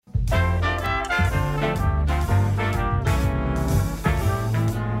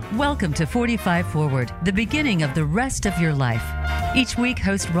Welcome to 45 Forward, the beginning of the rest of your life. Each week,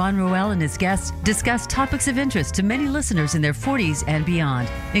 host Ron Roel and his guests discuss topics of interest to many listeners in their 40s and beyond,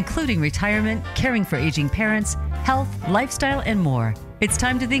 including retirement, caring for aging parents, health, lifestyle, and more. It's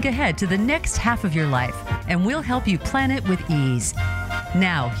time to think ahead to the next half of your life, and we'll help you plan it with ease.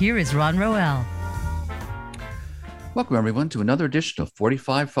 Now, here is Ron Roel. Welcome, everyone, to another edition of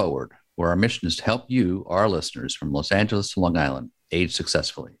 45 Forward, where our mission is to help you, our listeners, from Los Angeles to Long Island, age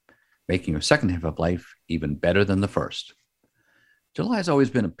successfully, making your second half of life even better than the first. July has always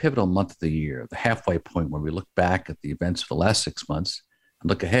been a pivotal month of the year, the halfway point where we look back at the events of the last 6 months and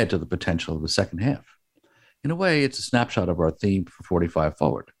look ahead to the potential of the second half. In a way, it's a snapshot of our theme for 45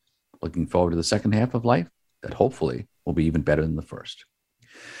 Forward, looking forward to the second half of life that hopefully will be even better than the first.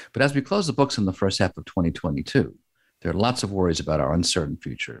 But as we close the books in the first half of 2022, there are lots of worries about our uncertain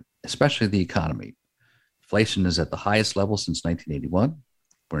future, especially the economy. Inflation is at the highest level since 1981.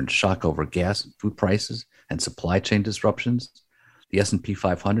 We're in shock over gas and food prices and supply chain disruptions. The S&P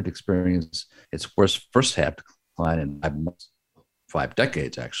 500 experienced its worst first half decline in 5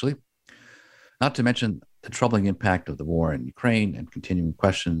 decades, actually. Not to mention the troubling impact of the war in Ukraine and continuing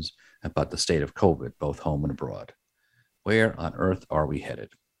questions about the state of COVID, both home and abroad. Where on earth are we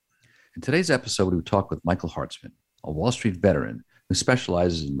headed? In today's episode, we talk with Michael Hartzman, a Wall Street veteran who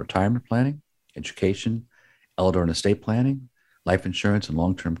specializes in retirement planning, education, elder and estate planning, life insurance, and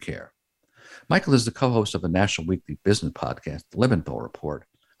long-term care. Michael is the co-host of a national weekly business podcast, the Lebenthal Report,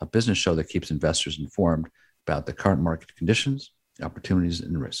 a business show that keeps investors informed about the current market conditions, opportunities,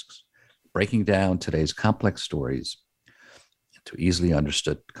 and risks, breaking down today's complex stories into easily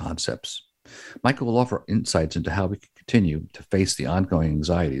understood concepts. Michael will offer insights into how we can continue to face the ongoing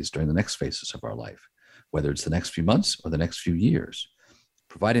anxieties during the next phases of our life, whether it's the next few months or the next few years,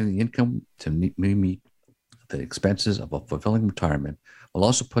 providing the income to meet the expenses of a fulfilling retirement, while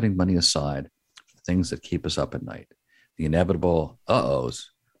also putting money aside for things that keep us up at night, the inevitable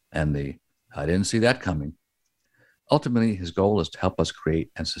uh-ohs and the I didn't see that coming. Ultimately, his goal is to help us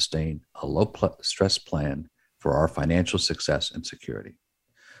create and sustain a low-stress plan for our financial success and security.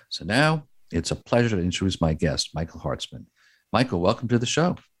 So now, it's a pleasure to introduce my guest, Michael Hartzman. Michael, welcome to the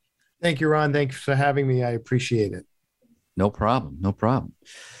show. Thank you, Ron. Thanks for having me. I appreciate it. No problem. No problem.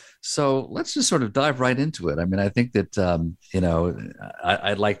 So let's just sort of dive right into it. I mean, I think that,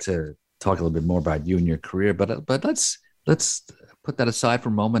 I'd like to talk a little bit more about you and your career, but let's put that aside for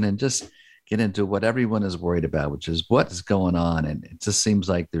a moment and just get into what everyone is worried about, which is what is going on. And it just seems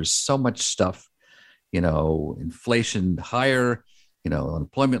like there's so much stuff, inflation higher,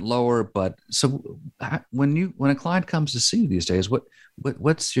 unemployment lower. But so when a client comes to see you these days,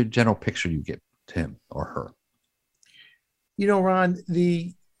 what's your general picture you get to him or her? Ron,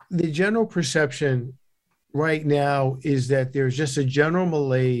 the general perception right now is that there's just a general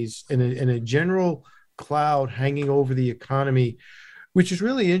malaise and a general cloud hanging over the economy, which is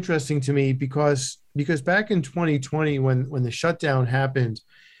really interesting to me because back in 2020, when the shutdown happened,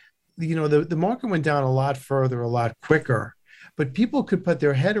 the market went down a lot further, a lot quicker. But people could put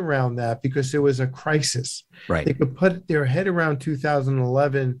their head around that because there was a crisis. Right. They could put their head around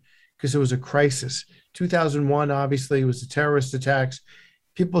 2011 because it was a crisis. 2001, obviously, was the terrorist attacks.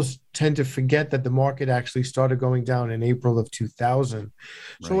 People tend to forget that the market actually started going down in April of 2000. Right.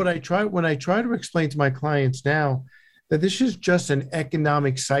 So when I try to explain to my clients now that this is just an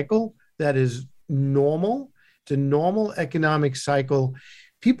economic cycle that is normal, it's a normal economic cycle.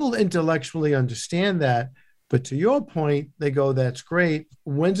 People intellectually understand that. But to your point, they go, that's great.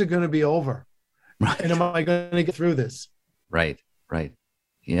 When's it going to be over? Right. And am I going to get through this? Right.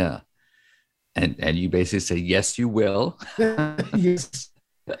 Yeah. And you basically say, yes, you will. Yes,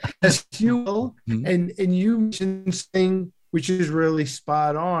 you will. Mm-hmm. And you mentioned something which is really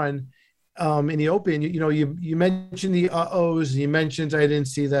spot on in the open. You mentioned the uh-ohs. You mentioned I didn't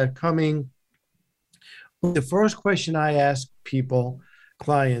see that coming. The first question I ask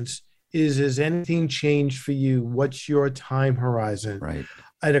clients, is anything changed for you? What's your time horizon? Right.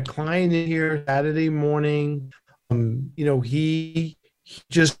 I had a client in here Saturday morning. He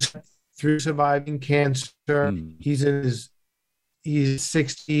just through surviving cancer. He's in his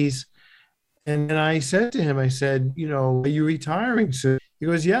 60s. And then I said to him, are you retiring soon? He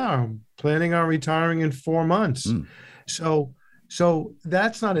goes, yeah, I'm planning on retiring in 4 months. So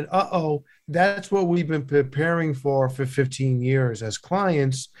that's not an uh-oh. That's what we've been preparing for 15 years as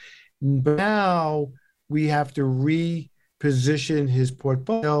clients. But now we have to reposition his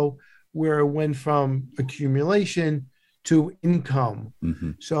portfolio where it went from accumulation to income.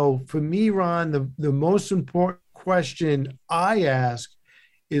 Mm-hmm. So for me, Ron, the most important question I ask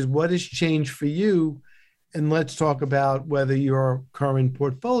is what has changed for you and let's talk about whether your current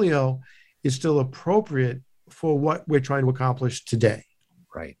portfolio is still appropriate for what we're trying to accomplish today.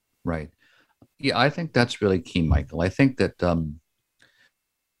 Right, right. Yeah, I think that's really key, Michael. I think that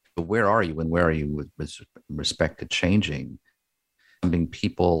where are you and where are you with respect to changing? Being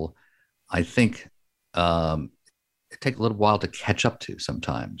people, I think it takes a little while to catch up to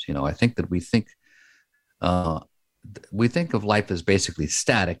sometimes. I think that uh, we think of life as basically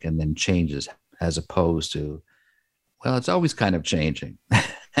static and then changes, as opposed to, well, it's always kind of changing.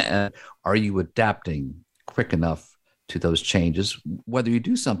 Are you adapting quick enough to those changes? Whether you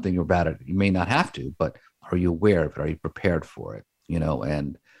do something about it, you may not have to, but are you aware of it? Are you prepared for it?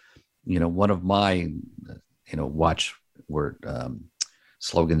 And one of my watchword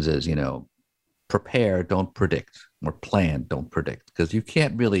slogans is, prepare, don't predict, or plan, don't predict, because you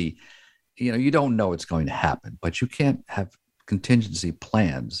can't really, you don't know what's going to happen, but you can't have contingency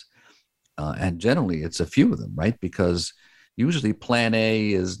plans. And generally it's a few of them, right? Because usually plan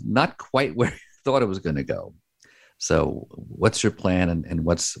A is not quite where you thought it was going to go. So what's your plan, and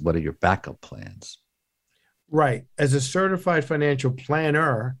what are your backup plans? Right. As a certified financial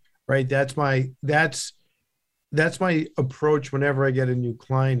planner, right, that's my approach whenever I get a new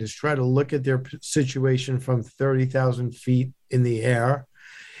client, is try to look at their situation from 30,000 feet in the air,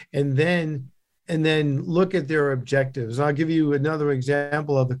 and then look at their objectives. I'll give you another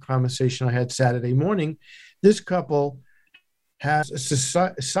example of the conversation I had Saturday morning. This couple has a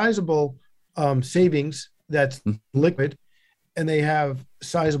sizable savings that's liquid, and they have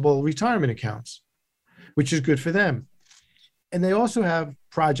sizable retirement accounts, which is good for them. And they also have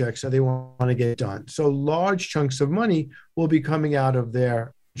projects that they want to get done. So large chunks of money will be coming out of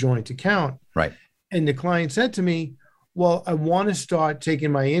their joint account. Right. And the client said to me, well, I want to start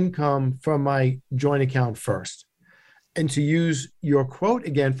taking my income from my joint account first. And to use your quote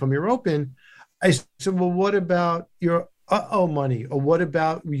again from your open, I said, well, what about your money? Or what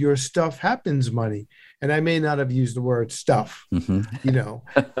about your stuff happens money? And I may not have used the word stuff,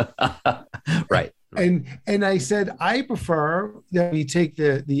 Right. And I said, I prefer that we take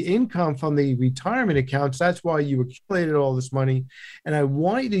the income from the retirement accounts. That's why you accumulated all this money. And I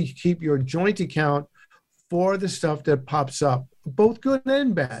want you to keep your joint account for the stuff that pops up, both good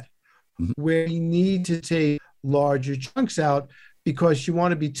and bad, where you need to take larger chunks out because you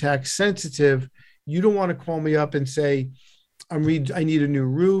want to be tax sensitive. You don't want to call me up and say, I need a new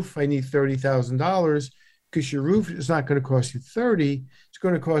roof. I need $30,000, because your roof is not going to cost you $30,000. It's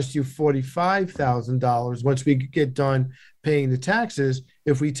going to cost you $45,000 once we get done paying the taxes,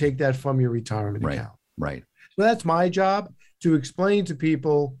 if we take that from your retirement account. Right. So that's my job, to explain to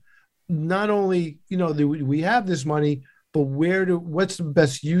people, not only, we have this money, but what's the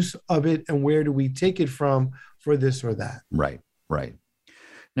best use of it, and where do we take it from for this or that? Right.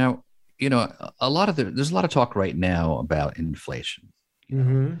 Now, there's a lot of talk right now about inflation.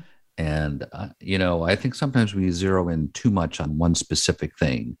 And, I think sometimes we zero in too much on one specific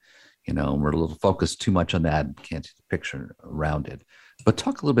thing, and we're a little focused too much on that and can't see the picture around it. But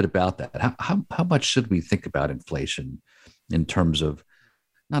talk a little bit about that. How much should we think about inflation in terms of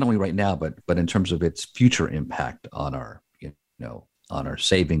not only right now, but in terms of its future impact on our, on our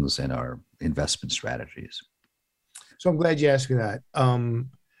savings and our investment strategies? So I'm glad you asked me that.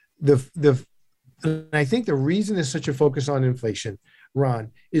 I think the reason there's such a focus on inflation,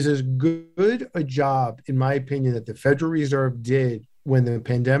 Ron, is as good a job, in my opinion, that the Federal Reserve did when the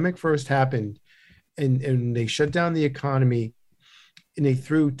pandemic first happened, and they shut down the economy, and the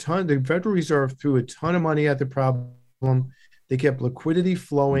Federal Reserve threw a ton of money at the problem. They kept liquidity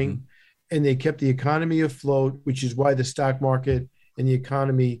flowing, and they kept the economy afloat, which is why the stock market and the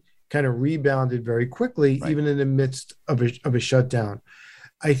economy kind of rebounded very quickly, even in the midst of a shutdown.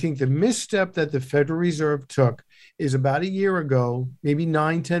 I think the misstep that the Federal Reserve took is about a year ago, maybe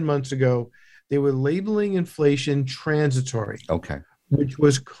 9-10 months ago, they were labeling inflation transitory, which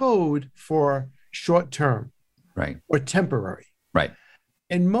was code for short term, or temporary. Right.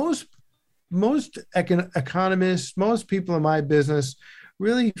 And most economists, most people in my business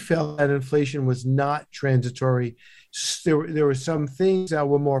really felt that inflation was not transitory. There were some things that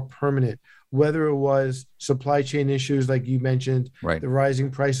were more permanent, whether it was supply chain issues, like you mentioned, the rising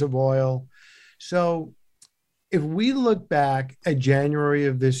price of oil. So if we look back at January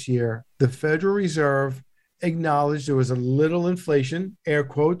of this year, the Federal Reserve acknowledged there was a little inflation, air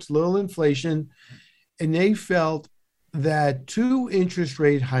quotes, little inflation, and they felt that 2 interest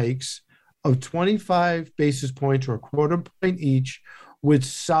rate hikes of 25 basis points or a quarter point each would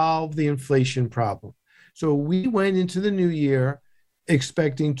solve the inflation problem. So we went into the new year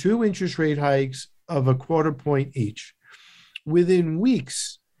expecting 2 interest rate hikes of a quarter point each. Within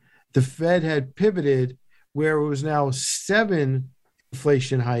weeks, the Fed had pivoted where it was now 7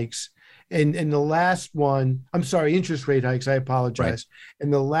 inflation hikes. And the last one, I'm sorry, interest rate hikes, I apologize. Right.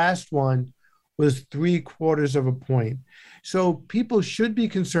 And the last one was 3/4 of a point. So people should be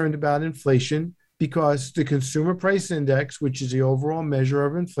concerned about inflation because the consumer price index, which is the overall measure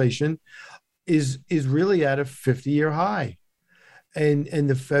of inflation, is really at a 50-year high. And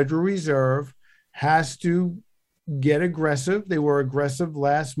the Federal Reserve has to get aggressive. They were aggressive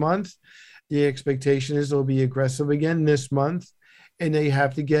last month. The expectation is they'll be aggressive again this month. And they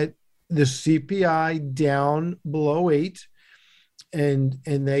have to get the CPI down below 8, and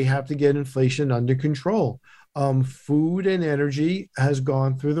they have to get inflation under control. Food and energy has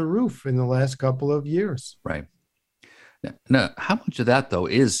gone through the roof in the last couple of years. Right. Now, how much of that, though,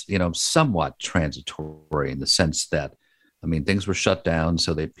 is, somewhat transitory in the sense that, things were shut down.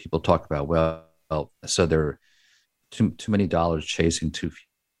 So people talk about, so there are too many dollars chasing too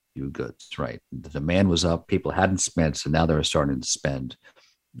few goods, right? The demand was up. People hadn't spent. So now they're starting to spend.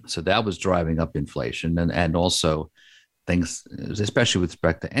 So that was driving up inflation. And also things, especially with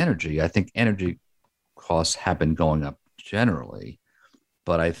respect to energy, I think energy costs have been going up generally.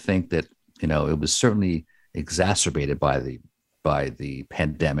 But I think that, it was certainly exacerbated by the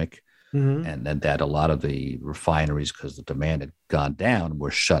pandemic, and then that a lot of the refineries, because the demand had gone down, were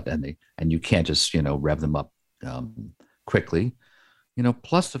shut, and you can't just rev them up quickly.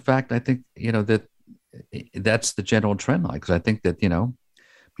 Plus the fact I think that that's the general trend line, because I think that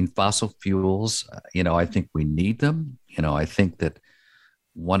fossil fuels, I think we need them. I think that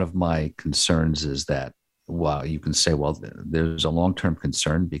one of my concerns is that while you can say, well, there's a long-term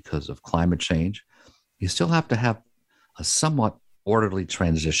concern because of climate change, you still have to have a somewhat orderly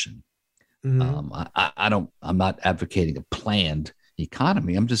transition. I'm not advocating a planned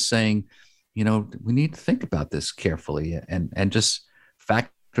economy. I'm just saying, we need to think about this carefully and just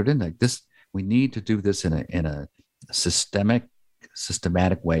factor it in like this. We need to do this in a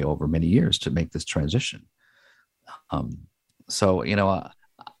systematic way over many years to make this transition. So,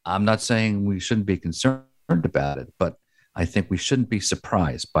 I'm not saying we shouldn't be concerned about it, but I think we shouldn't be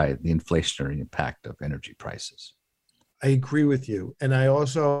surprised by the inflationary impact of energy prices. I agree with you. And I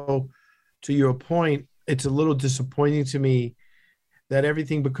also, to your point, it's a little disappointing to me that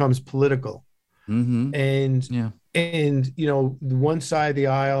everything becomes political. And the one side of the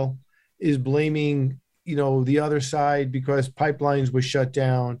aisle is blaming the other side because pipelines were shut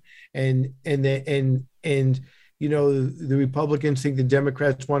down, and the Republicans think the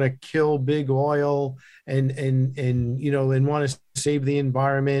Democrats want to kill big oil and want to save the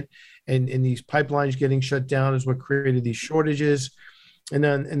environment, and these pipelines getting shut down is what created these shortages. And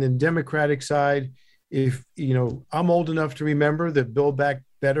then the Democratic side, if I'm old enough to remember the Build Back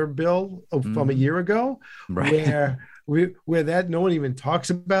Better bill from a year ago, right, where that no one even talks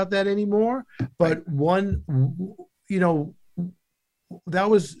about that anymore. But that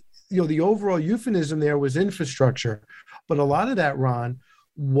was the overall euphemism there was infrastructure, but a lot of that, Ron,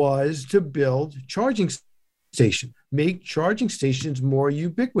 was to build charging stations, make charging stations more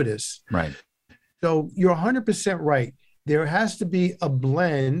ubiquitous. Right. So you're 100% right. There has to be a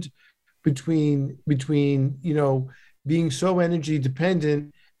blend between being so energy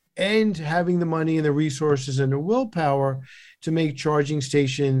dependent and having the money and the resources and the willpower to make charging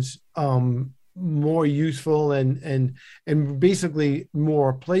stations more useful and basically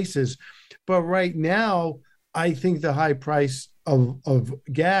more places. But right now, I think the high price of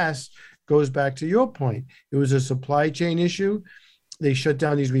gas goes back to your point. It was a supply chain issue. They shut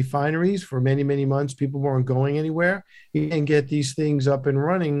down these refineries for many, many months. People weren't going anywhere. You can get these things up and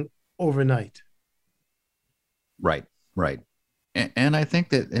running overnight. Right. And I think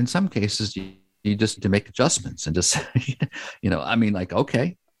that in some cases, you just need to make adjustments and just,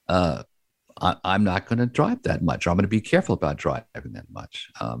 okay, I'm not going to drive that much. Or I'm going to be careful about driving that much.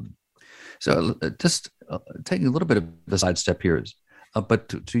 So just taking a little bit of a sidestep here is, but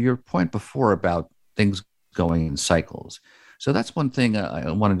to your point before about things going in cycles. So that's one thing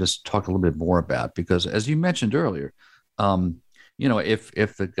I want to just talk a little bit more about, because as you mentioned earlier, if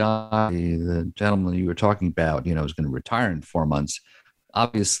the gentleman you were talking about, is going to retire in 4 months,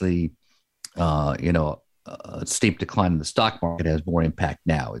 obviously, a steep decline in the stock market has more impact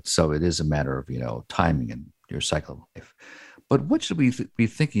now. It is a matter of, timing and your cycle of life. But what should we be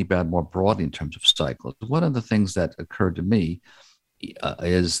thinking about more broadly in terms of cycles? One of the things that occurred to me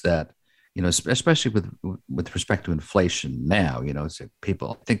is that, especially with respect to inflation now,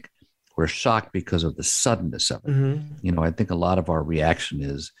 people, I think, we're shocked because of the suddenness of it. I think a lot of our reaction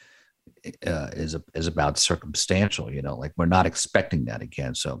is about circumstantial, like we're not expecting that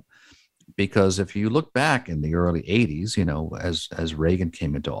again. So, because if you look back in the early 80s, as Reagan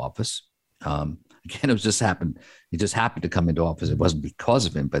came into office, again, it just happened to come into office. It wasn't because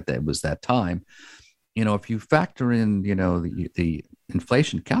of him, but it was that time. If you factor in, the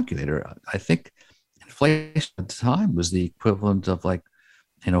inflation calculator, I think inflation at the time was the equivalent of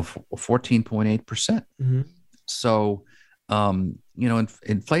 14.8%. Mm-hmm. So,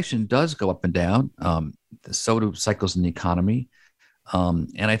 inflation does go up and down. So do cycles in the economy. And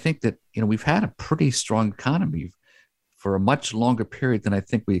I think that, we've had a pretty strong economy for a much longer period than I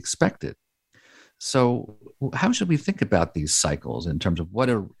think we expected. So how should we think about these cycles in terms of what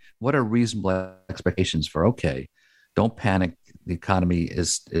are reasonable expectations for, okay, don't panic, the economy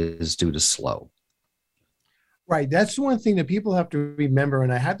is due to slow? Right. That's the one thing that people have to remember.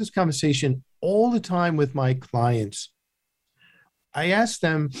 And I have this conversation all the time with my clients. I ask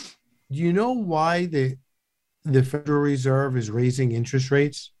them, do you know why the Federal Reserve is raising interest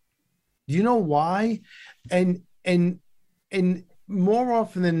rates? Do you know why? And more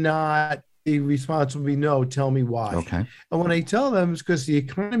often than not, the response will be no, tell me why. Okay. And when I tell them it's because the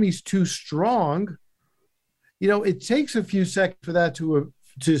economy's too strong, it takes a few seconds for that to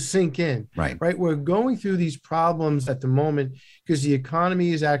sink in. Right. We're going through these problems at the moment because the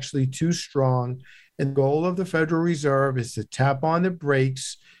economy is actually too strong. And the goal of the Federal Reserve is to tap on the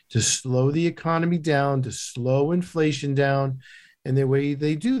brakes to slow the economy down, to slow inflation down. And the way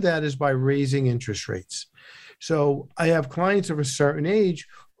they do that is by raising interest rates. So I have clients of a certain age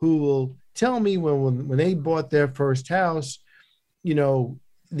who will tell me when they bought their first house,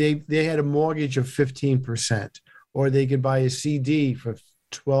 they had a mortgage of 15%, or they could buy a CD for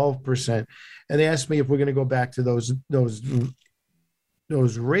 12%. And they asked me if we're going to go back to those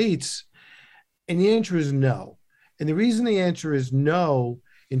rates. And the answer is no. And the reason the answer is no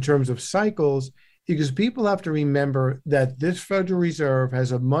in terms of cycles, because people have to remember that this Federal Reserve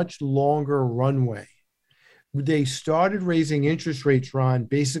has a much longer runway. They started raising interest rates, Ron,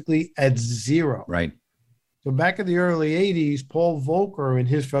 basically at zero. Right. So back in the early 80s, Paul Volcker and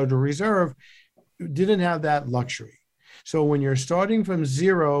his Federal Reserve didn't have that luxury. So when you're starting from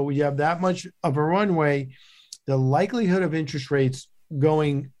zero, you have that much of a runway, the likelihood of interest rates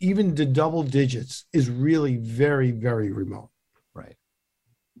going even to double digits is really very, very remote. Right.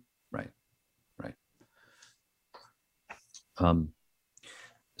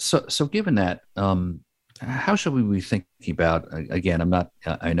 So given that, how should we be thinking about, again,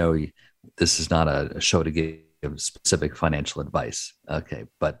 I know this is not a show to give specific financial advice. Okay.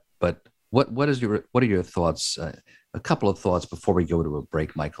 But what are your thoughts? A couple of thoughts before we go to a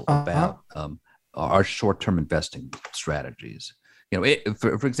break, Michael, about our short-term investing strategies.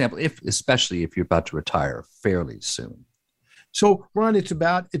 For example, especially if you're about to retire fairly soon. So, Ron, it's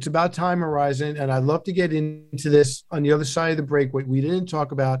about time horizon, and I'd love to get into this on the other side of the break. What we didn't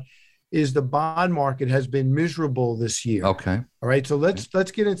talk about is the bond market has been miserable this year. Okay. All right. So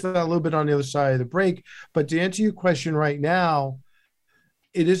let's get into that a little bit on the other side of the break. But to answer your question right now,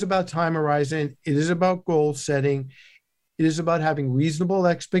 it is about time horizon. It is about goal setting. It is about having reasonable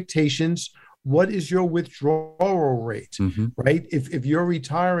expectations. What is your withdrawal rate, right? If you're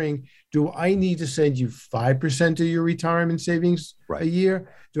retiring, do I need to send you 5% of your retirement savings a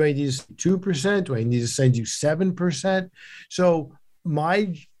year? Do I need to 2%? Do I need to send you 7%? So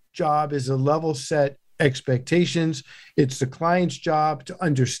my job is to level set expectations. It's the client's job to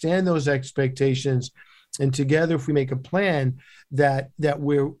understand those expectations. And together, if we make a plan that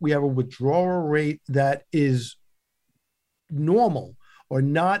we have a withdrawal rate that is normal or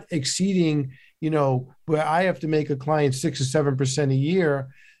not exceeding, where I have to make a client 6 or 7% a year,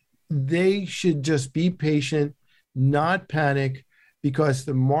 they should just be patient, not panic, because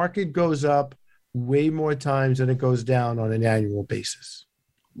the market goes up way more times than it goes down on an annual basis.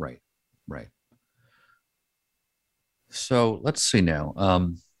 Right. So let's see now.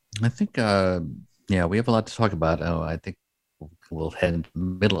 I think, we have a lot to talk about. I think we'll head into the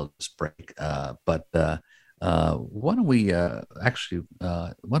middle of this break. But why don't we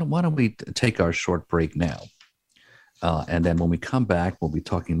why don't we take our short break now? And then when we come back, we'll be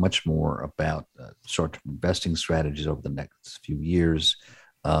talking much more about short-term investing strategies over the next few years.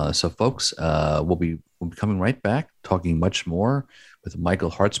 So folks, we'll be coming right back, talking much more with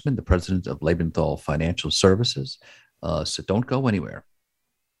Michael Hartzman, the president of Lebenthal Financial Services. So don't go anywhere.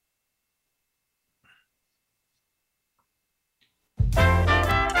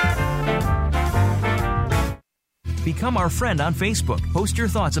 Become our friend on Facebook. Post your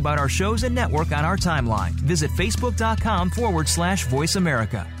thoughts about our shows and network on our timeline. Visit facebook.com/Voice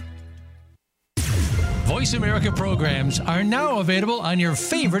America. Voice America programs are now available on your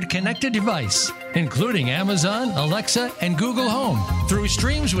favorite connected device, including Amazon, Alexa, and Google Home. Through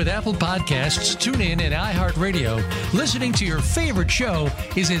streams with Apple Podcasts, TuneIn, and iHeartRadio, listening to your favorite show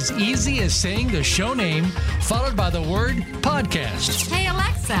is as easy as saying the show name followed by the word podcast. Hey,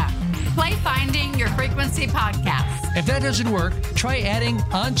 Alexa, play Finding Your Frequency podcast. If that doesn't work, try adding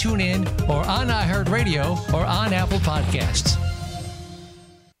on TuneIn or on iHeartRadio or on Apple Podcasts.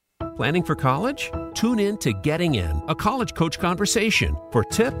 Planning for college? Tune in to Getting In, a college coach conversation for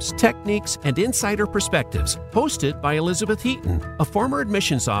tips, techniques, and insider perspectives. Hosted by Elizabeth Heaton, a former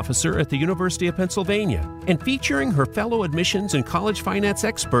admissions officer at the University of Pennsylvania, and featuring her fellow admissions and college finance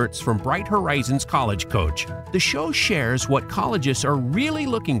experts from Bright Horizons College Coach. The show shares what colleges are really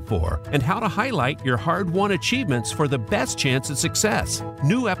looking for and how to highlight your hard-won achievements for the best chance at success.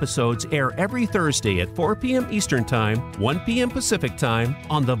 New episodes air every Thursday at 4 p.m. Eastern Time, 1 p.m. Pacific Time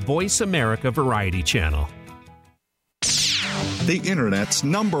on the Voice America Variety Channel. The Internet's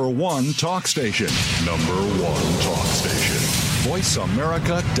 #1 talk station. #1 talk station.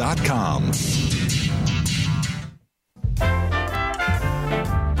 VoiceAmerica.com.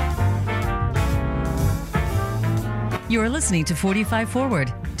 You are listening to 45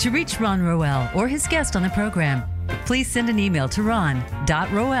 Forward. To reach Ron Roel or his guest on the program, please send an email to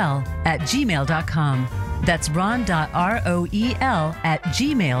ron.roel@gmail.com. That's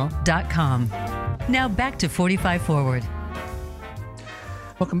ron.roel@gmail.com. Now back to 45 Forward.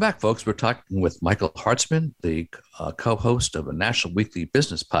 Welcome back, folks. We're talking with Michael Hartzman, the co-host of a national weekly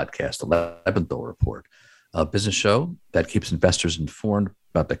business podcast, the Lebenthal Report, a business show that keeps investors informed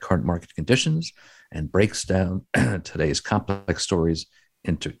about the current market conditions and breaks down today's complex stories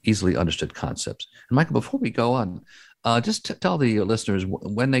into easily understood concepts. And Michael, before we go on, just tell the listeners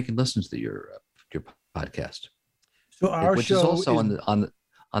when they can listen to your podcast. So our which show is also on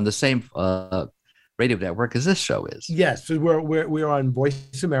the same radio network as this show is. Yes, so we're on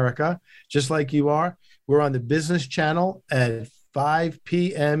Voice America, just like you are. We're on the Business Channel at 5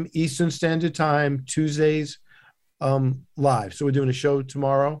 p.m. Eastern Standard Time, Tuesdays, live. So we're doing a show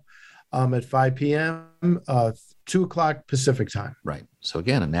tomorrow at 5 p.m., 2 o'clock Pacific Time. Right. So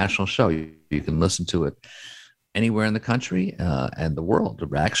again, a national show. You can listen to it anywhere in the country and the world,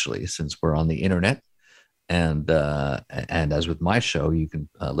 actually, since we're on the internet. And as with my show, you can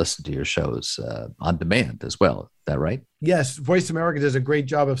listen to your shows on demand as well. Is that right? Yes. Voice America does a great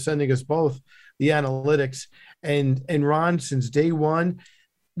job of sending us both the analytics. And Ron, since day one,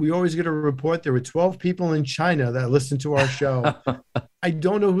 we always get a report. There were 12 people in China that listened to our show. I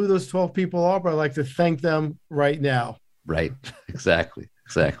don't know who those 12 people are, but I'd like to thank them right now. Right. Exactly.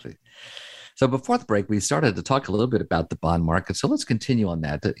 So before the break, we started to talk a little bit about the bond market. So let's continue on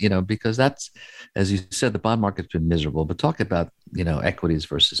that, because that's, as you said, the bond market's been miserable, but talk about, equities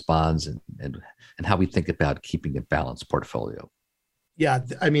versus bonds and how we think about keeping a balanced portfolio. Yeah,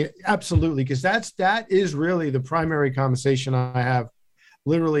 I mean, absolutely. Because that is really the primary conversation I have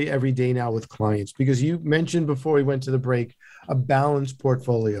literally every day now with clients, because you mentioned before we went to the break, a balanced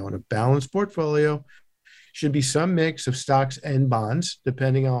portfolio, and a balanced portfolio should be some mix of stocks and bonds,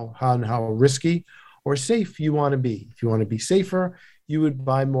 depending on how risky or safe you want to be. If you want to be safer, you would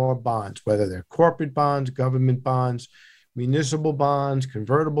buy more bonds, whether they're corporate bonds, government bonds, municipal bonds,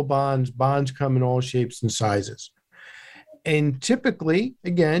 convertible bonds. Bonds come in all shapes and sizes. And typically,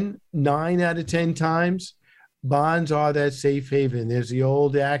 again, 9 out of 10 times, bonds are that safe haven. There's the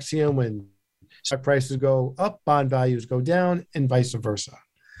old axiom: when stock prices go up, bond values go down, and vice versa.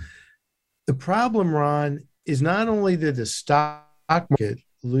 The problem, Ron, is not only did the stock market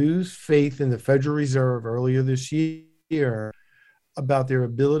lose faith in the Federal Reserve earlier this year about their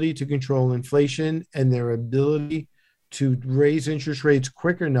ability to control inflation and their ability to raise interest rates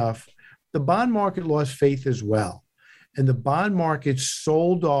quick enough, the bond market lost faith as well. And the bond market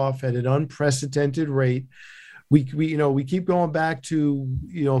sold off at an unprecedented rate. We keep going back to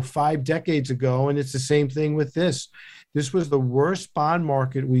 5 decades ago, and it's the same thing with this. This was the worst bond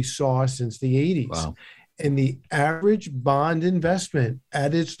market we saw since the 80s. Wow. And the average bond investment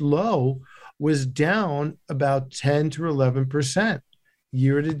at its low was down about 10 to 11%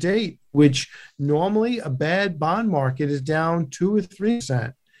 year to date, which normally a bad bond market is down 2 or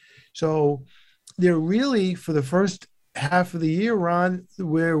 3%. So there really, for the first half of the year, Ron,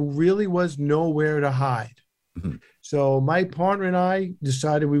 there really was nowhere to hide. Mm-hmm. So my partner and I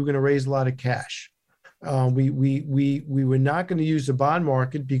decided we were going to raise a lot of cash. We were not going to use the bond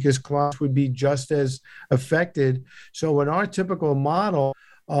market because clients would be just as affected. So in our typical model,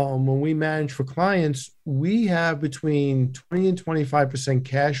 when we manage for clients, we have between 20 and 25%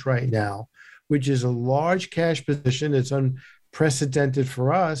 cash right now, which is a large cash position. It's unprecedented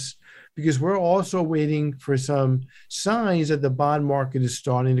for us, because we're also waiting for some signs that the bond market is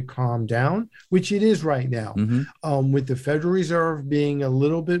starting to calm down, which it is right now, with the Federal Reserve being a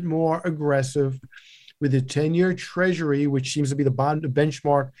little bit more aggressive, with the 10-year Treasury, which seems to be the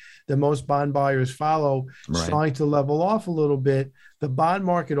benchmark that most bond buyers follow, starting to level off a little bit. The bond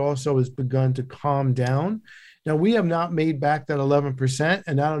market also has begun to calm down. Now, we have not made back that 11%,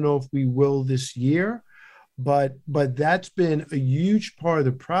 and I don't know if we will this year, but that's been a huge part of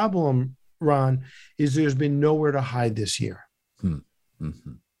the problem, Ron, is there's been nowhere to hide this year.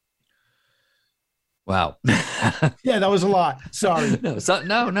 Wow. Yeah, that was a lot. Sorry. No,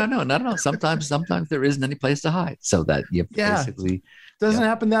 not at all. Sometimes there isn't any place to hide. So that you basically doesn't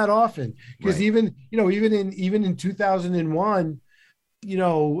happen that often. Because even in 2001,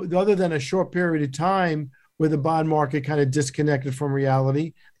 other than a short period of time where the bond market kind of disconnected from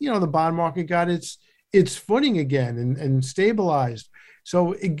reality, the bond market got its footing again and stabilized.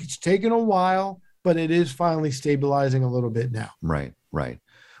 So it's taken a while, but it is finally stabilizing a little bit now. Right.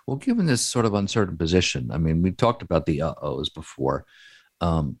 Well, given this sort of uncertain position, I mean, we talked about the uh-ohs before.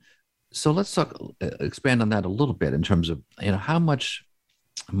 So let's expand on that a little bit in terms of, how much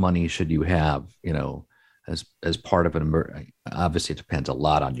money should you have, as part of an obviously it depends a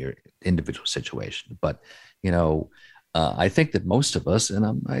lot on your individual situation, but, I think that most of us,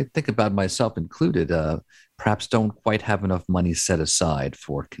 and I think about myself included, perhaps don't quite have enough money set aside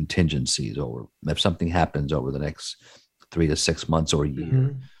for contingencies, or if something happens over the next 3 to 6 months or a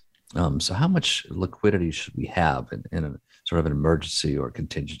year. So how much liquidity should we have in a sort of an emergency or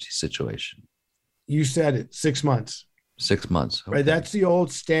contingency situation? You said it, 6 months. 6 months. Okay. Right. That's the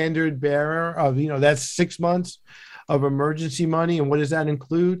old standard bearer of, that's 6 months of emergency money. And what does that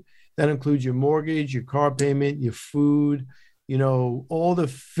include? That includes your mortgage, your car payment, your food, all the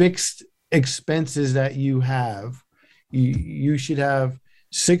fixed expenses that you have. You should have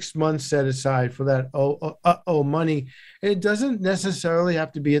 6 months set aside for that money. And it doesn't necessarily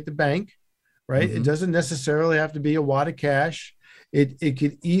have to be at the bank, right? It doesn't necessarily have to be a wad of cash. It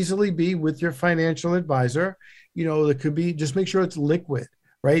could easily be with your financial advisor. It could be, just make sure it's liquid,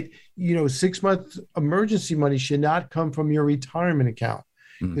 right? 6 months emergency money should not come from your retirement account.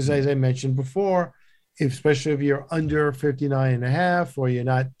 Because as I mentioned before, especially if you're under 59 and a half, or you're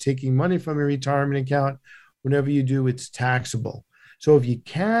not taking money from your retirement account, whenever you do, it's taxable. So if you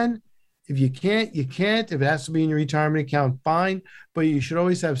can, if you can't, you can't. If it has to be in your retirement account, fine. But you should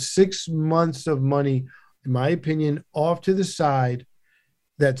always have 6 months of money, in my opinion, off to the side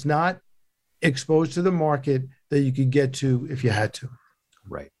that's not exposed to the market that you could get to if you had to.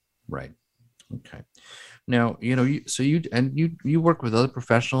 Right. Okay. Now, you work with other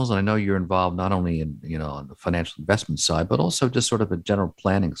professionals, and I know you're involved not only in, on the financial investment side, but also just sort of a general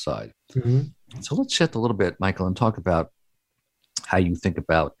planning side. So let's shift a little bit, Michael, and talk about how you think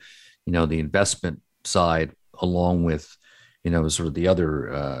about, the investment side along with, sort of the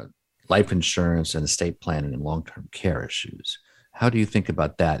other life insurance and estate planning and long-term care issues. How do you think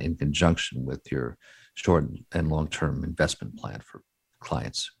about that in conjunction with your short and long-term investment plan for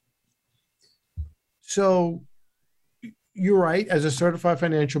clients? So you're right. As a certified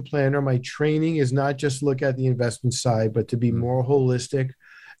financial planner, my training is not just look at the investment side, but to be more holistic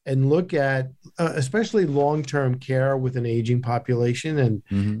and look at especially long-term care with an aging population.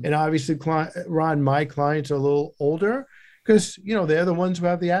 And obviously, Ron, my clients are a little older because, they're the ones who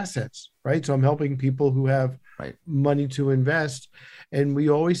have the assets, right? So I'm helping people who have money to invest. And we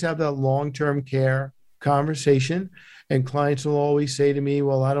always have that long-term care conversation. And clients will always say to me,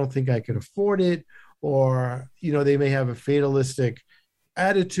 well, I don't think I can afford it. Or, they may have a fatalistic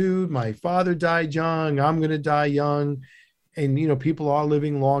attitude. My father died young. I'm going to die young. And, people are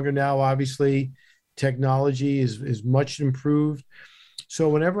living longer now. Obviously, technology is much improved. So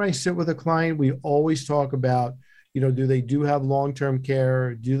whenever I sit with a client, we always talk about, do they have long-term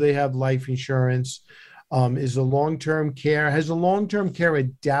care? Do they have life insurance? Has the long-term care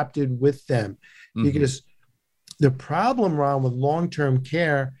adapted with them? Because the problem, Ron, with long-term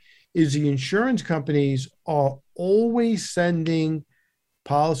care is the insurance companies are always sending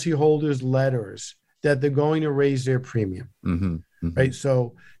policyholders letters that they're going to raise their premium, right?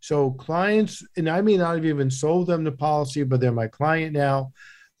 So clients, and I may not have even sold them the policy, but they're my client now,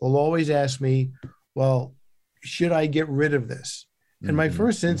 will always ask me, well, should I get rid of this? And my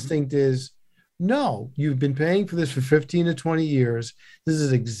first instinct is, no, you've been paying for this for 15 to 20 years. This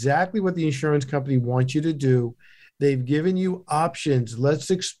is exactly what the insurance company wants you to do. They've given you options.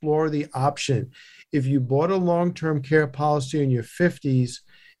 Let's explore the option. If you bought a long-term care policy in your 50s,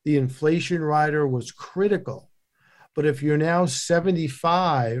 the inflation rider was critical. But if you're now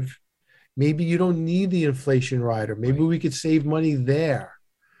 75, maybe you don't need the inflation rider. Maybe we could save money there.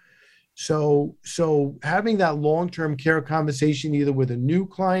 So having that long-term care conversation, either with a new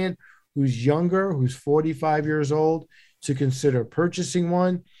client who's younger, who's 45 years old, to consider purchasing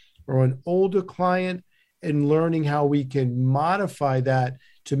one, or an older client, and learning how we can modify that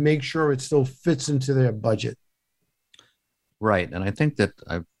to make sure it still fits into their budget. Right. And I think that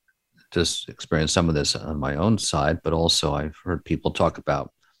I've just experienced some of this on my own side, but also I've heard people talk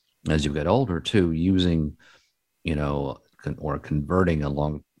about, as you get older too, using, or converting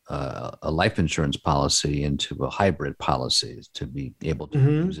a life insurance policy into a hybrid policy to be able to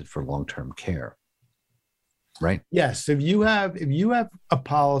use it for long-term care. Right. Yes. If you have a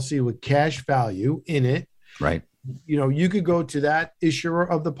policy with cash value in it, right, you could go to that issuer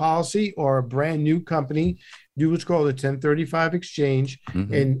of the policy or a brand new company, do what's called a 1035 exchange,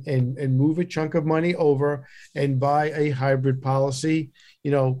 and move a chunk of money over and buy a hybrid policy.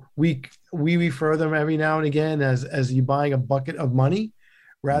 We refer them every now and again as you buying a bucket of money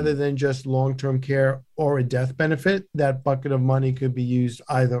rather than just long-term care or a death benefit. That bucket of money could be used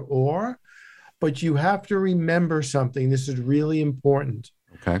either or, but you have to remember something. This is really important.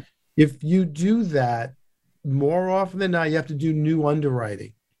 Okay. If you do that, more often than not, you have to do new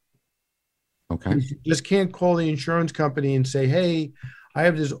underwriting. Okay. You just can't call the insurance company and say, hey, I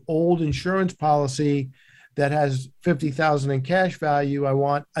have this old insurance policy that has $50,000 in cash value.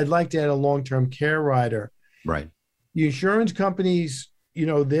 I'd like to add a long-term care rider. Right. The insurance companies,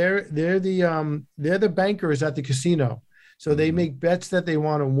 they're the bankers at the casino. So they make bets that they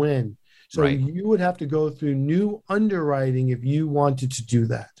want to win. So you would have to go through new underwriting if you wanted to do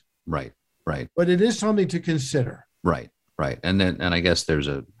that. Right. Right. But it is something to consider. Right. Right. And I guess there's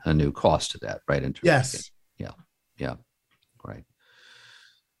a new cost to that, right? Yes. Yeah. Right.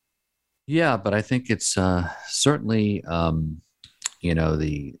 Yeah. But I think it's certainly, again,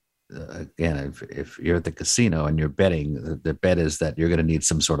 if you're at the casino and you're betting, the bet is that you're going to need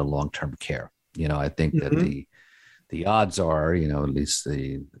some sort of long-term care. I think that the odds are, at least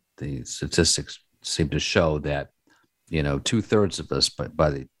the statistics seem to show that, 2/3 of us, by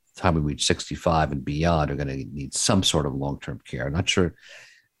the time we reach 65 and beyond, are going to need some sort of long-term care. I'm not sure,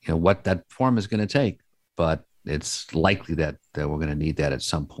 what that form is going to take, but it's likely that we're going to need that at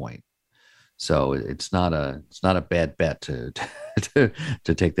some point. So it's not a bad bet to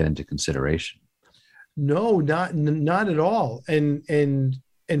take that into consideration. No, not at all. And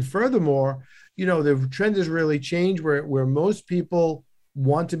furthermore, the trend has really changed where most people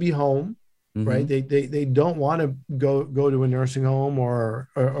want to be home. Right. They don't want to go to a nursing home or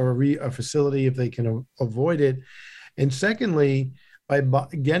a facility if they can avoid it. And secondly, by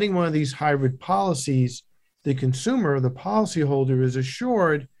getting one of these hybrid policies, the consumer, the policyholder, is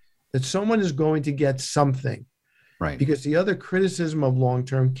assured that someone is going to get something. Right. Because the other criticism of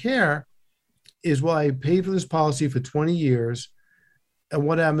long-term care is, well, I paid for this policy for 20 years. And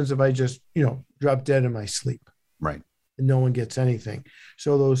what happens if I just, drop dead in my sleep? Right. And no one gets anything.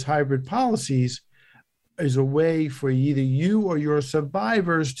 So those hybrid policies is a way for either you or your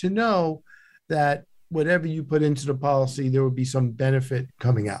survivors to know that whatever you put into the policy, there would be some benefit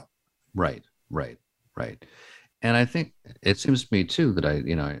coming out. Right. And I think it seems to me too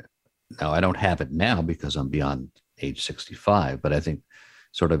that now I don't have it now because I'm beyond age 65, but I think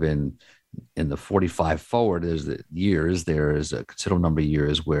sort of in the 45 forward there is a considerable number of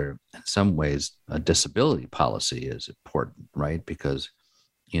years where in some ways a disability policy is important, right? Because,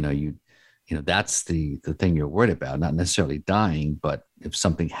 that's the thing you're worried about, not necessarily dying, but if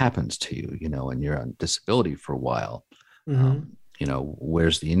something happens to you, and you're on disability for a while,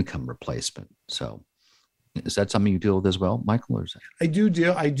 where's the income replacement? So is that something you deal with as well, Michael? Or is that... I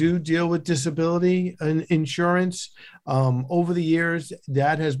do deal with disability and insurance. Over the years,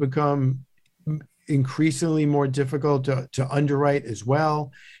 that has become increasingly more difficult to underwrite as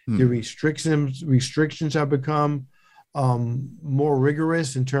well. The restrictions have become more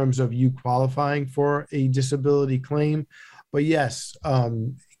rigorous in terms of you qualifying for a disability claim. But yes,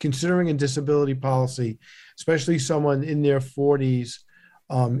 considering a disability policy, especially someone in their 40s,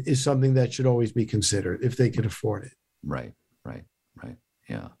 is something that should always be considered if they can afford it. Right.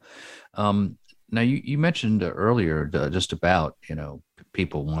 Yeah. Now you mentioned earlier just about,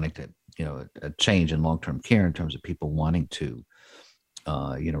 people wanting to, a change in long-term care in terms of people wanting to,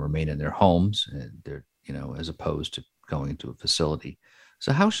 remain in their homes and they're, as opposed to going into a facility.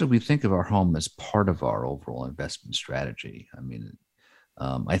 So how should we think of our home as part of our overall investment strategy? I mean,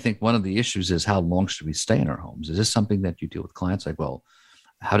 I think one of the issues is how long should we stay in our homes? Is this something that you deal with clients like, well,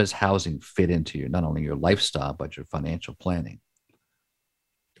 how does housing fit into not only your lifestyle, but your financial planning?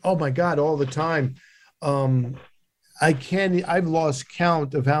 Oh my God, all the time. I've lost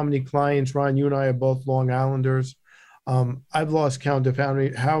count of how many clients, Ron, you and I are both Long Islanders. I've lost count of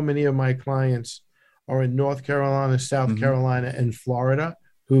how many of my clients are in North Carolina, South Carolina, and Florida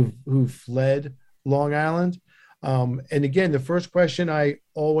who fled Long Island. And again, the first question I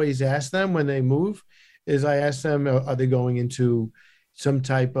always ask them when they move is I ask them, are they going into some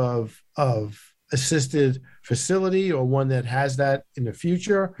type of assisted facility or one that has that in the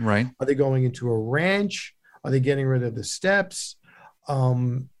future? Right. Are they going into a ranch? Are they getting rid of the steps?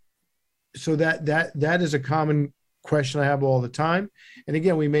 So that is a common question I have all the time. And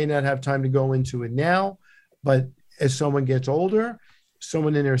again, we may not have time to go into it now, but as someone gets older,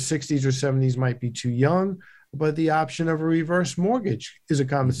 someone in their 60s or 70s might be too young, but the option of a reverse mortgage is a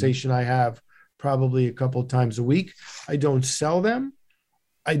conversation I have probably a couple of times a week. I don't sell them.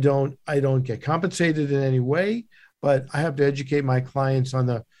 I don't get compensated in any way, but I have to educate my clients on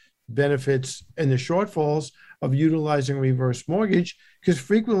the benefits and the shortfalls of utilizing reverse mortgage, because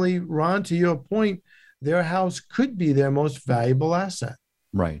frequently, Ron, to your point, their house could be their most valuable asset.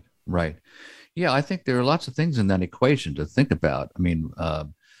 Right. Yeah, I think there are lots of things in that equation to think about. I mean,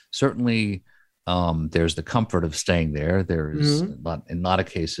 certainly there's the comfort of staying there. There's in a lot of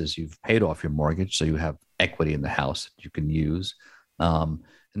cases, you've paid off your mortgage, so you have equity in the house that you can use. And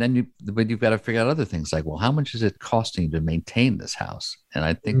then you've got to figure out other things like, well, how much is it costing you to maintain this house? And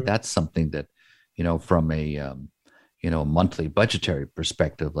I think that's something that, from a, monthly budgetary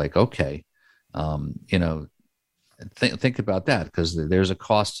perspective, like, okay, think about that, because there's a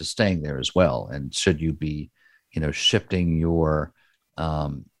cost to staying there as well. And should you be, shifting your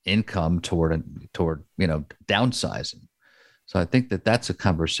income toward downsizing? So I think that's a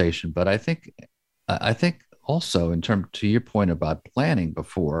conversation. But I think also, in terms to your point about planning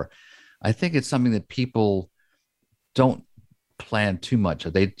before, I think it's something that people don't plan too much.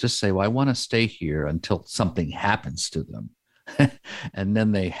 They just say, well, I want to stay here until something happens to them. And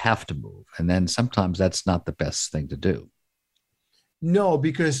then they have to move. And then sometimes that's not the best thing to do. No,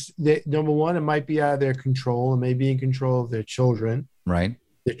 because number one, it might be out of their control and may be in control of their children. Right.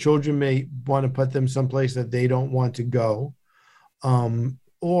 Their children may want to put them someplace that they don't want to go.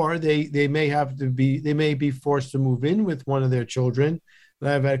 Or they may be forced to move in with one of their children. And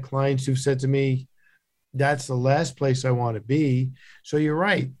I've had clients who've said to me, that's the last place I want to be. So you're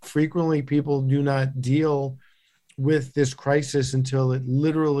right. Frequently people do not deal with this crisis until it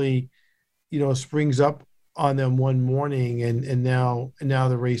literally, springs up on them one morning and now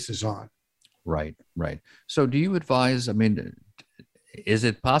the race is on. Right. So do you advise, is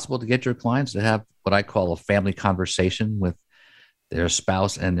it possible to get your clients to have what I call a family conversation with their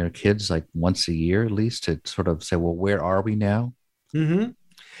spouse and their kids, like once a year at least, to sort of say, well, where are we now?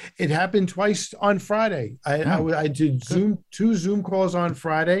 It happened twice on Friday. I did two Zoom calls on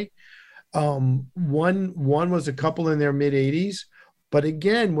Friday. One was a couple in their mid 80s, but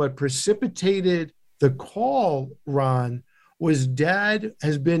again, what precipitated the call, Ron, was dad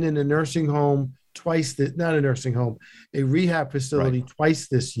has been in a nursing home twice, not a nursing home, a rehab facility twice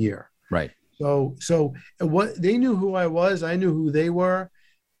this year. Right. So what they knew who I was, I knew who they were.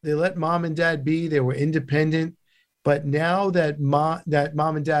 They let mom and dad be, they were independent. But now that mom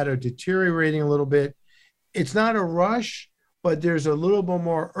and dad are deteriorating a little bit, it's not a rush, but there's a little bit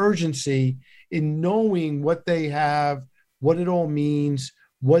more urgency in knowing what they have, what it all means,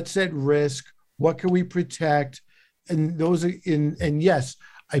 what's at risk, what can we protect, and and yes,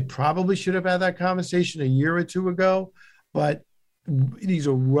 I probably should have had that conversation a year or two ago, but these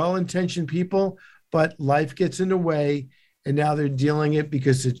are well-intentioned people, but life gets in the way, and now they're dealing it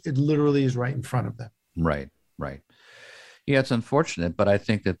because it literally is right in front of them. Right. Yeah, it's unfortunate, but I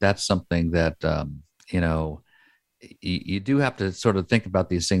think that's something that you do have to sort of think about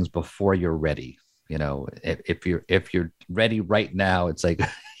these things before you're ready. If you're ready right now, it's like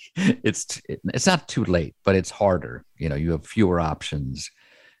it's not too late, but it's harder. You have fewer options,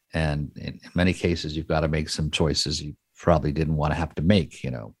 and in many cases, you've got to make some choices you probably didn't want to have to make.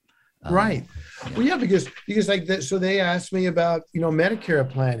 Right. Well, yeah, because like that. So they asked me about Medicare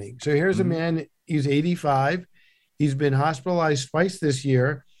planning. So here's a man. He's 85. He's been hospitalized twice this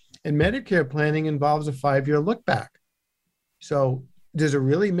year, and Medicare planning involves a 5-year look back. So does it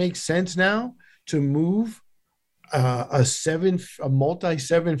really make sense now to move a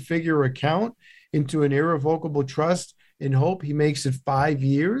multi-7-figure account into an irrevocable trust and hope he makes it 5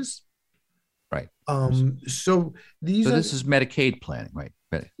 years? Right. So this is Medicaid planning, right?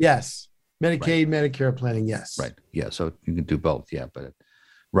 Yes. Medicaid, Medicare planning. Yes. Right. Yeah. So you can do both. Yeah. But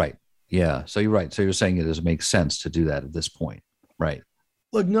right. Yeah. So you're right. So you're saying it doesn't make sense to do that at this point. Right.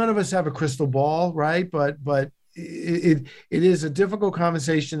 Look, none of us have a crystal ball, right? But it is a difficult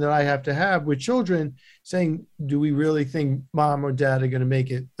conversation that I have to have with children saying, do we really think mom or dad are going to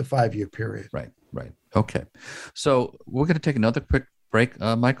make it the 5-year period? Right. Right. Okay. So we're going to take another quick break,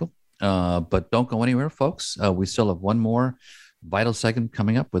 Michael, but don't go anywhere, folks. We still have one more vital segment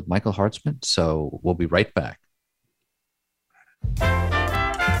coming up with Michael Hartzman. So we'll be right back.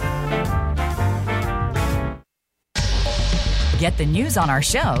 Get the news on our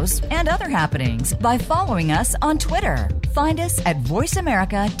shows and other happenings by following us on Twitter. Find us at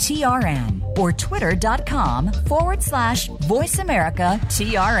VoiceAmericaTRN or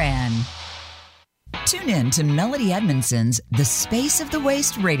twitter.com/VoiceAmericaTRN. Tune in to Melody Edmondson's The Space of the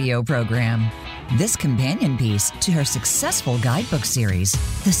Waist radio program. This companion piece to her successful guidebook series,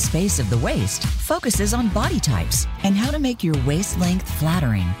 The Space of the Waist, focuses on body types and how to make your waist length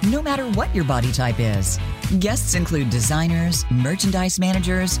flattering, no matter what your body type is. Guests include designers, merchandise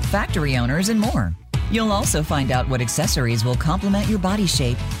managers, factory owners, and more. You'll also find out what accessories will complement your body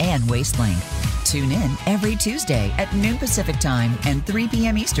shape and waist length. Tune in every Tuesday at noon Pacific Time and 3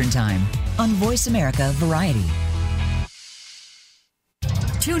 p.m. Eastern Time on Voice America Variety.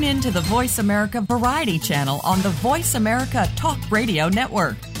 Tune in to the Voice America Variety channel on the Voice America Talk Radio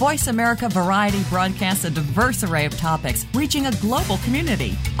Network. Voice America Variety broadcasts a diverse array of topics, reaching a global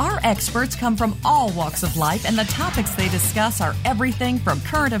community. Our experts come from all walks of life, and the topics they discuss are everything from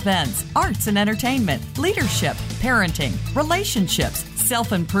current events, arts and entertainment, leadership, parenting, relationships,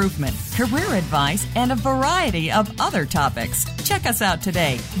 self-improvement, career advice, and a variety of other topics. Check us out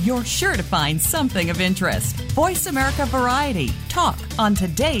today. You're sure to find something of interest. Voice America Variety. Talk on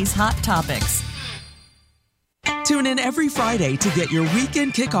today's hot topics. Tune in every Friday to get your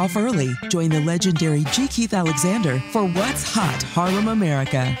weekend kickoff early. Join the legendary G. Keith Alexander for What's Hot Harlem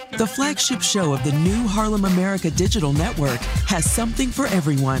America. The flagship show of the new Harlem America Digital Network has something for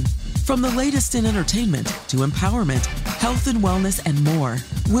everyone. From the latest in entertainment to empowerment, health and wellness, and more,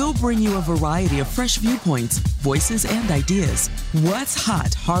 we'll bring you a variety of fresh viewpoints, voices, and ideas. What's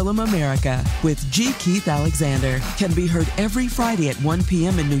Hot Harlem America with G. Keith Alexander can be heard every Friday at 1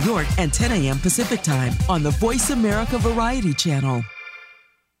 p.m. in New York and 10 a.m. Pacific Time on the Voice America Variety Channel.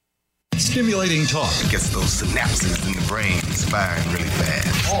 Stimulating talk. It gets those synapses in the brain firing really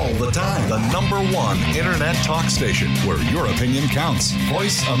fast. All the time. The #1 internet talk station where your opinion counts.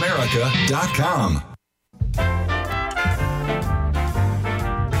 VoiceAmerica.com.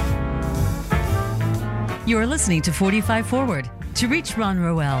 You're listening to 45 Forward. To reach Ron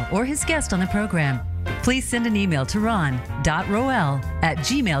Roel or his guest on the program, please send an email to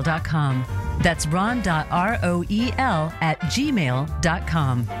ron.roel@gmail.com. That's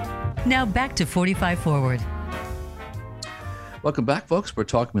ron.roel@gmail.com. Now back to 45 Forward. Welcome back, folks. We're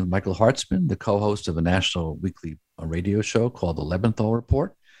talking with Michael Hartzman, the co-host of a national weekly radio show called the Lebenthal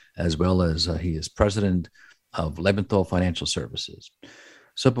Report, as well as he is president of Lebenthal Financial Services.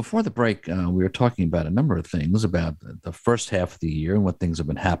 So before the break, we were talking about a number of things about the first half of the year and what things have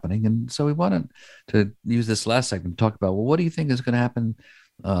been happening. And so we wanted to use this last segment to talk about, well, what do you think is going to happen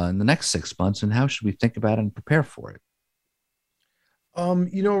in the next 6 months, and how should we think about it and prepare for it?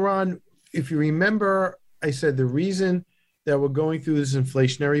 Ron, if you remember, I said the reason that we're going through this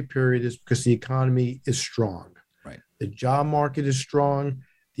inflationary period is because the economy is strong. Right. The job market is strong.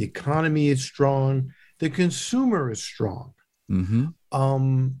 The economy is strong. The consumer is strong. Mm-hmm.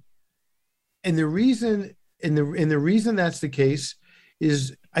 And the reason that's the case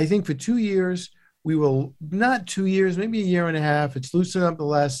is, I think for 2 years, not 2 years, maybe a year and a half. It's loosened up the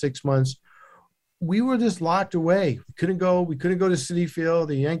last 6 months. We were just locked away. We couldn't go to Citi Field,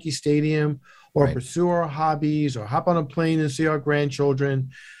 the Yankee Stadium, or pursue our hobbies, or hop on a plane and see our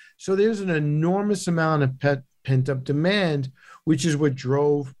grandchildren. So there's an enormous amount of pent-up demand, which is what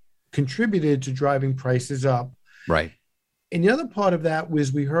contributed to driving prices up. Right. And the other part of that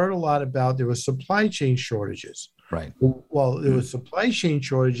was we heard a lot about there were supply chain shortages. Right. Well, there were supply chain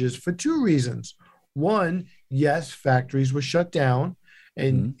shortages for two reasons. One, yes, factories were shut down,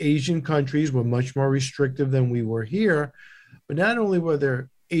 and Asian countries were much more restrictive than we were here. But not only were there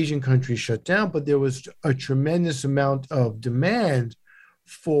Asian countries shut down, but there was a tremendous amount of demand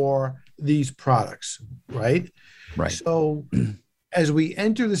for these products, right? Right. So as we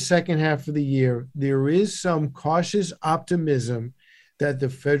enter the second half of the year, there is some cautious optimism that the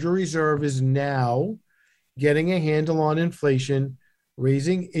Federal Reserve is now getting a handle on inflation,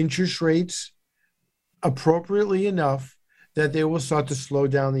 raising interest rates appropriately enough that they will start to slow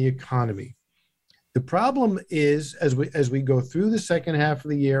down the economy. The problem is, as we go through the second half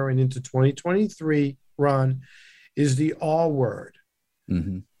of the year and into 2023, Ron, is the all word.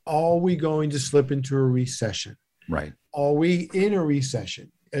 Mm-hmm. Are we going to slip into a recession? Right. Are we in a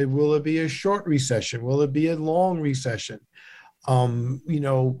recession? Will it be a short recession? Will it be a long recession?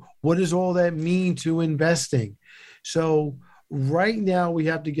 What does all that mean to investing? So right now we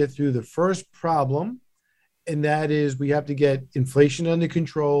have to get through the first problem, and that is we have to get inflation under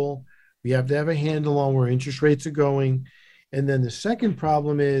control. We have to have a handle on where interest rates are going. And then the second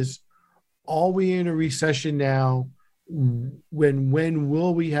problem is, are we in a recession now? When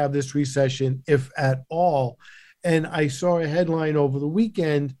will we have this recession, if at all? And I saw a headline over the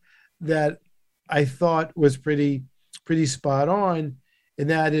weekend that I thought was pretty spot on, and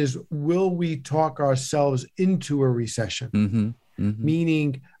that is, will we talk ourselves into a recession?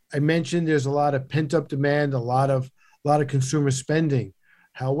 Meaning, I mentioned there's a lot of pent-up demand, a lot of consumer spending.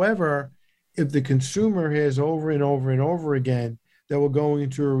 However, if the consumer hears over and over and over again that we're going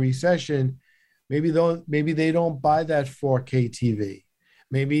into a recession, maybe they don't buy that 4K TV.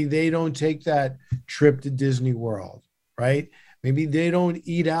 Maybe they don't take that trip to Disney World, right? Maybe they don't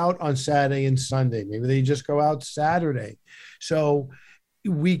eat out on Saturday and Sunday. Maybe they just go out Saturday. So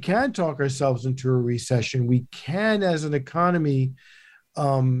we can talk ourselves into a recession. We can, as an economy,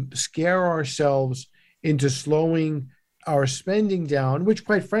 scare ourselves into slowing our spending down, which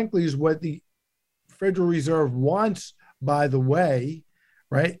quite frankly is what the Federal Reserve wants, by the way,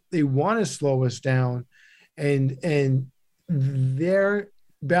 right? They want to slow us down, and their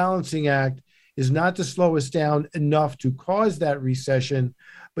balancing act is not to slow us down enough to cause that recession.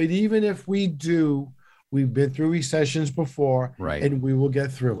 But even if we do, we've been through recessions before, right, and we will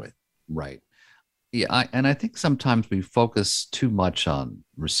get through it. Right. Yeah, I think sometimes we focus too much on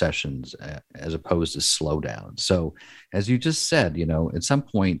recessions as opposed to slowdown. So, as you just said, at some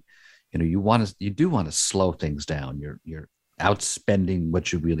point, you do want to slow things down. You're outspending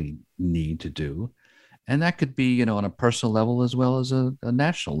what you really need to do, and that could be, on a personal level as well as a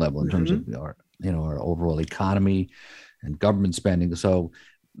national level in terms of our overall economy and government spending. So,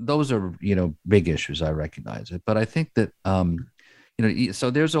 those are big issues. I recognize it, but I think that so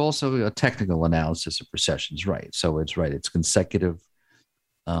there's also a technical analysis of recessions, right? So it's consecutive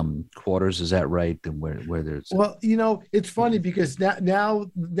quarters. Is that right? And where there's it's funny because now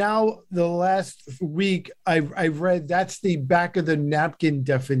the last week I've read that's the back of the napkin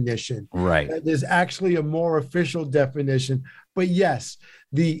definition. Right. There's actually a more official definition, but yes,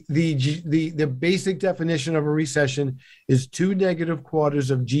 the basic definition of a recession is 2 negative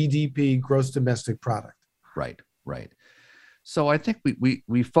quarters of GDP, gross domestic product. Right. So I think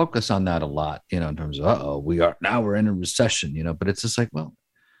we focus on that a lot, in terms of, we're in a recession, but it's just like, well,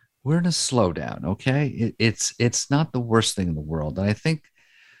 we're in a slowdown. Okay. It's not the worst thing in the world. And I think,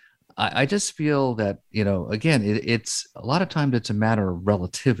 I just feel that, again, it's a lot of times it's a matter of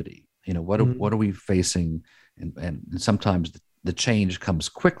relativity. What are we facing? And sometimes the change comes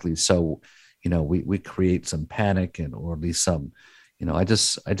quickly. So, we create some panic or at least some, I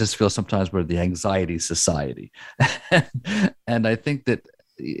just feel sometimes we're the anxiety society. And I think that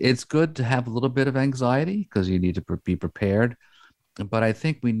it's good to have a little bit of anxiety because you need to be prepared. But I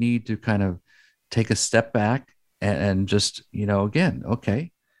think we need to kind of take a step back and just, again,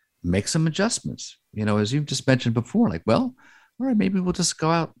 okay, make some adjustments, as you've just mentioned before, like, well, all right, maybe we'll just go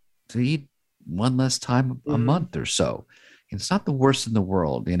out to eat one less time a month or so. It's not the worst in the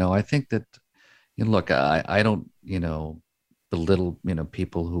world. I think that, look, I don't, belittle,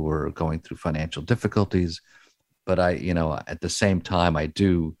 people who are going through financial difficulties, but at the same time, I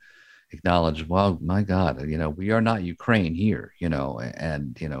do acknowledge, well, my God, we are not Ukraine here,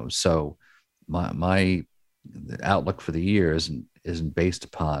 and, so my outlook for the year isn't based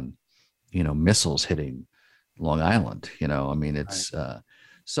upon, missiles hitting Long Island, it's,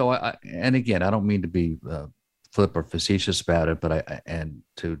 so and again, I don't mean to be flip or facetious about it, but and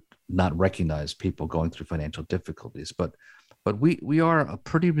to not recognize people going through financial difficulties, but we are a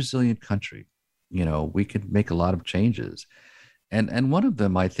pretty resilient country. We could make a lot of changes. And one of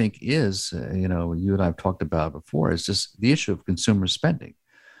them, I think, is, you and I have talked about before, is just the issue of consumer spending.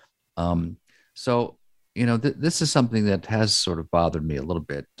 So, this is something that has sort of bothered me a little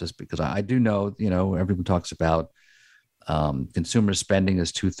bit, just because I do know, everyone talks about consumer spending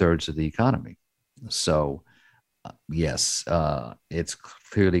is 2/3 of the economy. So, yes, it's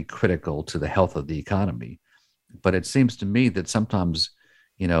clearly critical to the health of the economy. But it seems to me that sometimes,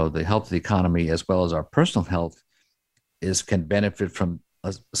 the health of the economy as well as our personal health can benefit from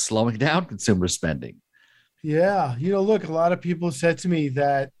slowing down consumer spending. Yeah. Look, a lot of people said to me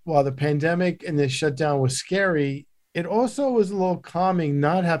that while the pandemic and the shutdown was scary, it also was a little calming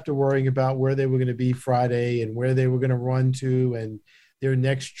not have to worrying about where they were going to be Friday and where they were going to run to and their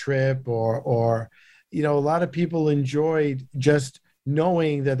next trip or a lot of people enjoyed just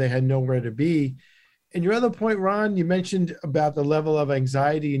knowing that they had nowhere to be. And your other point, Ron, you mentioned about the level of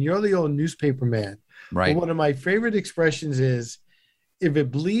anxiety, and you're the old newspaper man. Right. But one of my favorite expressions is, if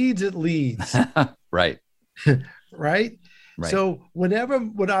it bleeds, it leads. Right. Right? Right. So whenever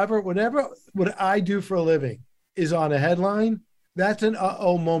what I do for a living is on a headline, that's an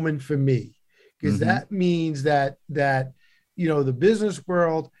uh-oh moment for me, because that means that the business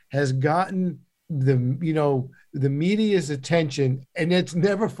world has gotten the media's attention, and it's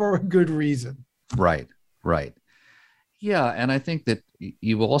never for a good reason. Right. Yeah, and I think that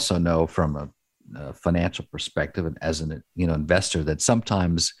you also know from a financial perspective, and as an investor, that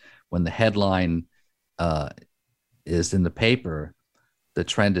sometimes when the headline is in the paper, the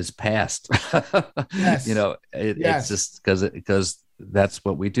trend is past. Yes. It's just because that's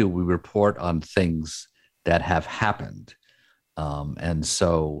what we do. We report on things that have happened, and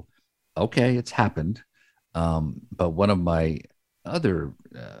so it's happened. But one of my other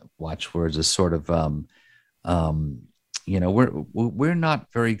watchwords is sort of we're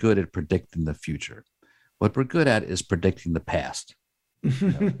not very good at predicting the future. What we're good at is predicting the past.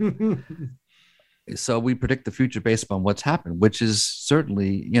 So we predict the future based upon what's happened, which is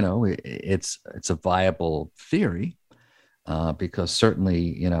certainly, it's a viable theory, because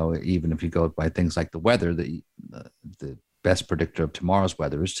certainly, even if you go by things like the weather, the best predictor of tomorrow's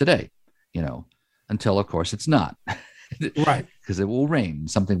weather is today, until of course it's not. Right. Because it will rain,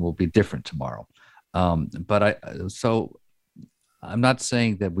 something will be different tomorrow. So I'm not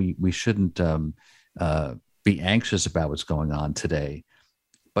saying that we shouldn't be anxious about what's going on today,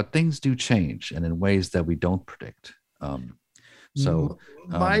 but things do change, and in ways that we don't predict.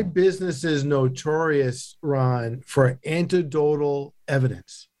 My business is notorious, Ron, for anecdotal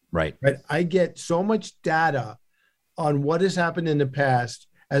evidence. Right. I get so much data on what has happened in the past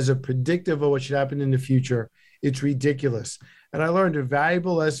as a predictive of what should happen in the future. It's ridiculous. And I learned a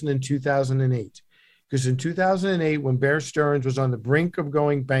valuable lesson in 2008, because in 2008, when Bear Stearns was on the brink of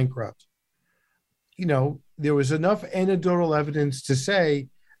going bankrupt, there was enough anecdotal evidence to say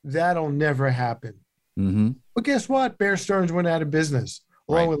that'll never happen. But guess what? Bear Stearns went out of business,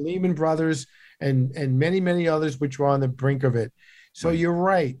 along with Lehman Brothers and many, many others, which were on the brink of it. So you're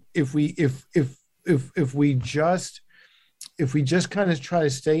right. If we just kind of try to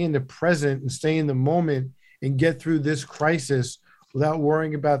stay in the present and stay in the moment and get through this crisis without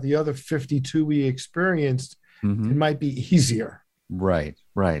worrying about the other 52 we experienced, it might be easier. Right.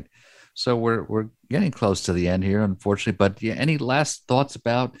 So we're getting close to the end here, unfortunately. But any last thoughts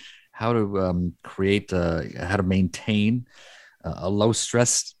about how to how to maintain a low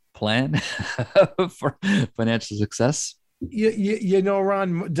stress plan for financial success?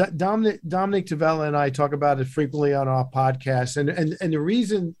 Ron, Dominic Tavella and I talk about it frequently on our podcast. And the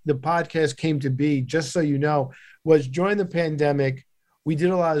reason the podcast came to be, just so you know, was during the pandemic, we did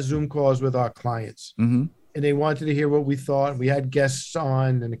a lot of Zoom calls with our clients. And they wanted to hear what we thought. We had guests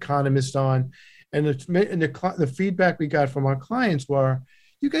on and economists on. And the feedback we got from our clients were,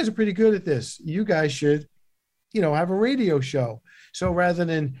 you guys are pretty good at this. You guys should, have a radio show. So rather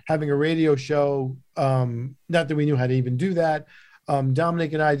than having a radio show, not that we knew how to even do that,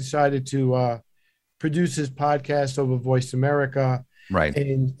 Dominic and I decided to produce his podcast over Voice America. Right.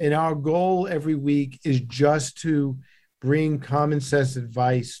 And our goal every week is just to bring common sense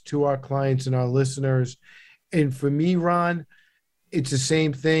advice to our clients and our listeners. And for me, Ron, it's the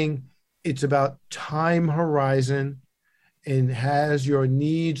same thing. It's about time horizon, and has your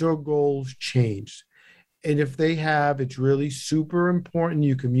needs or goals changed? And if they have, it's really super important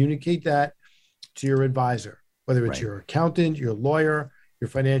you communicate that to your advisor, whether it's your accountant, your lawyer, your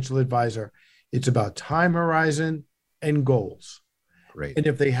financial advisor. It's about time horizon and goals. Great. And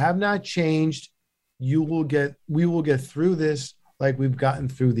if they have not changed, we will get through this like we've gotten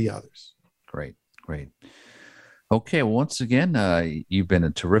through the others. Great. Okay. Well, once again, you've been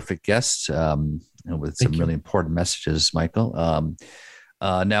a terrific guest with some really important messages, Michael.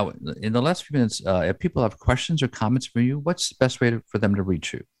 Now, in the last few minutes, if people have questions or comments for you, what's the best way for them to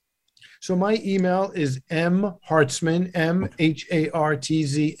reach you? So my email is mhartzman,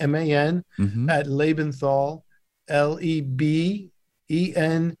 MHARTZMAN, at Lebenthal,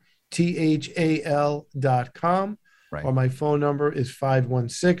 LEBENTHAL.com. Right. Or my phone number is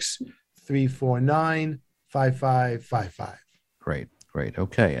 516-349-5555. Great.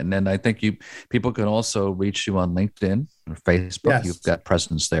 Okay. And then I think people can also reach you on LinkedIn or Facebook. Yes. You've got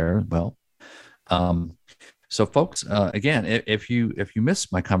presence there as well. So folks, again, if you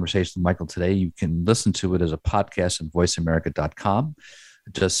missed my conversation with Michael today, you can listen to it as a podcast at voiceamerica.com.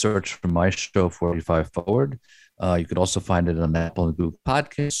 Just search for my show 45 Forward. You could also find it on Apple and Google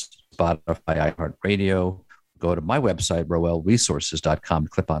Podcasts, Spotify, iHeartRadio. Go to my website, roelresources.com,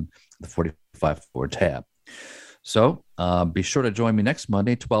 click on the 45 Forward tab. So be sure to join me next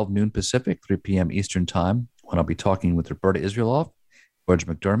Monday, 12 noon Pacific, 3 p.m. Eastern Time, when I'll be talking with Roberta Israeloff, George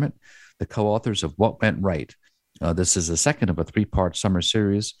McDermott, the co-authors of What Went Right, This is the second of a 3-part summer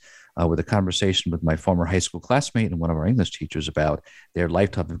series with a conversation with my former high school classmate and one of our English teachers about their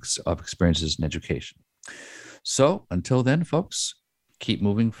lifetime of experiences in education. So until then, folks, keep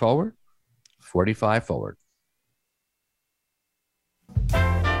moving forward. 45 forward.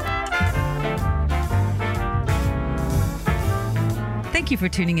 Thank you for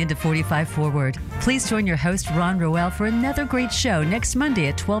tuning in to 45 Forward. Please join your host, Ron Roel, for another great show next Monday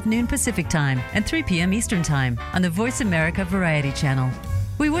at 12 noon Pacific Time and 3 p.m. Eastern Time on the Voice America Variety Channel.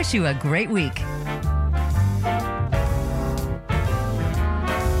 We wish you a great week.